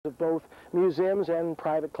of both museums and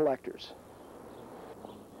private collectors.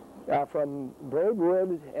 From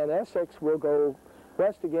Braidwood and Essex, we'll go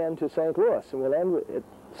west again to St. Louis, and we'll end at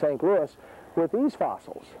St. Louis with these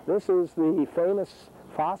fossils. This is the famous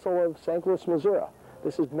fossil of St. Louis, Missouri.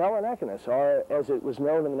 This is Melanechinus, or as it was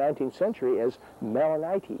known in the 19th century as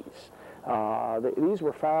Melanites. These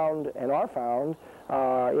were found and are found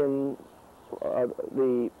in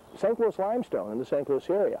the St. Louis limestone in the St. Louis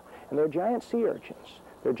area, and they're giant sea urchins.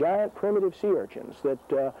 They're giant primitive sea urchins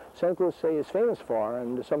that St. Louis say is famous for,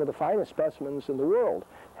 and some of the finest specimens in the world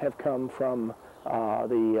have come from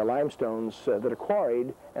the limestones that are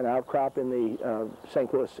quarried and outcrop in the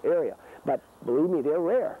St. Louis area. But believe me, they're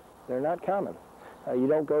rare. They're not common. You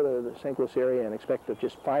don't go to the St. Louis area and expect to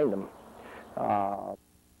just find them.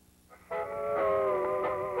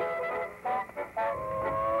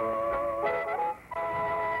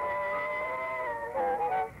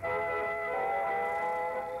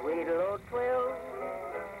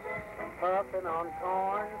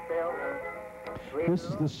 This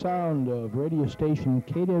is the sound of radio station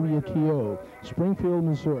KWTO, Springfield,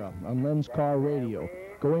 Missouri, on Len's Car Radio,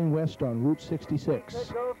 going west on Route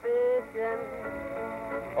 66.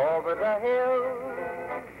 Over the hill,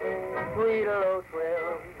 sweet old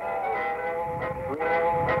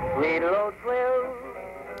sweet old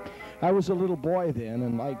I was a little boy then,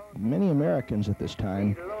 and like many Americans at this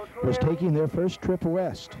time, was taking their first trip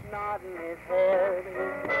west. Nodding his head,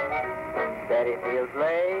 that he feels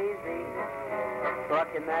lazy,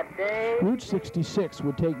 plucking that day. Route 66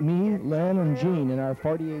 would take me, Len, and Gene in our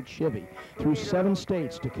 48 Chevy through 7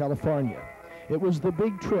 states to California. It was the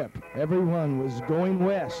big trip. Everyone was going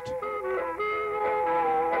west.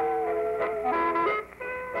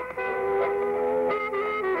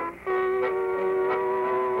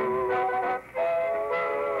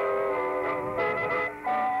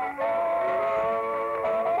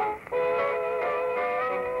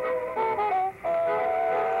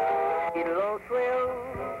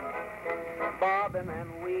 Bobbing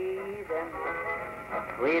and weaving,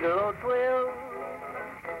 sweet little twill,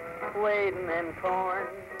 wading in corn.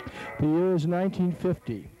 The year is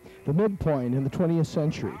 1950, the midpoint in the 20th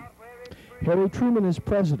century. Harry Truman is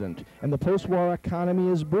president, and the post-war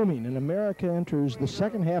economy is booming, and America enters the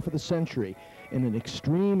second half of the century in an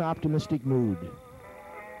extreme optimistic mood.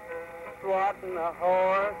 Swatting a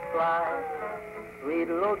horse fly, sweet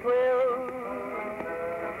little twill,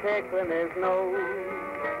 tickling his nose.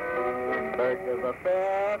 Birds of a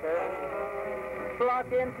feather,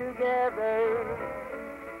 flocking together,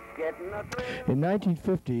 getting a thrill. In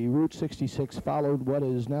 1950, Route 66 followed what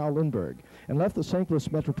is now Lindbergh and left the St.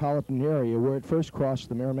 Louis metropolitan area where it first crossed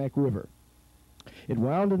the Merrimack River. It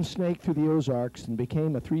wound and snaked through the Ozarks and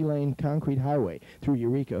became a 3-lane concrete highway through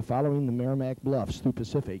Eureka, following the Merrimack Bluffs through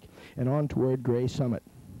Pacific and on toward Gray Summit.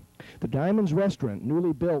 The Diamonds restaurant,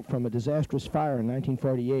 newly built from a disastrous fire in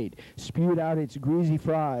 1948, spewed out its greasy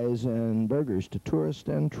fries and burgers to tourists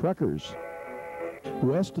and truckers.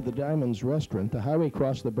 West of the Diamonds restaurant, the highway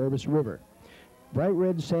crossed the Burbus River. Bright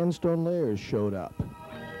red sandstone layers showed up.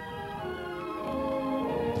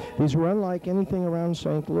 These were unlike anything around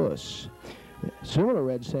St. Louis. Similar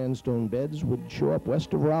red sandstone beds would show up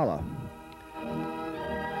west of Rolla.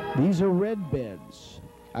 These are red beds.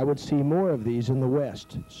 I would see more of these in the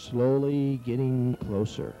west, slowly getting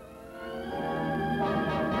closer.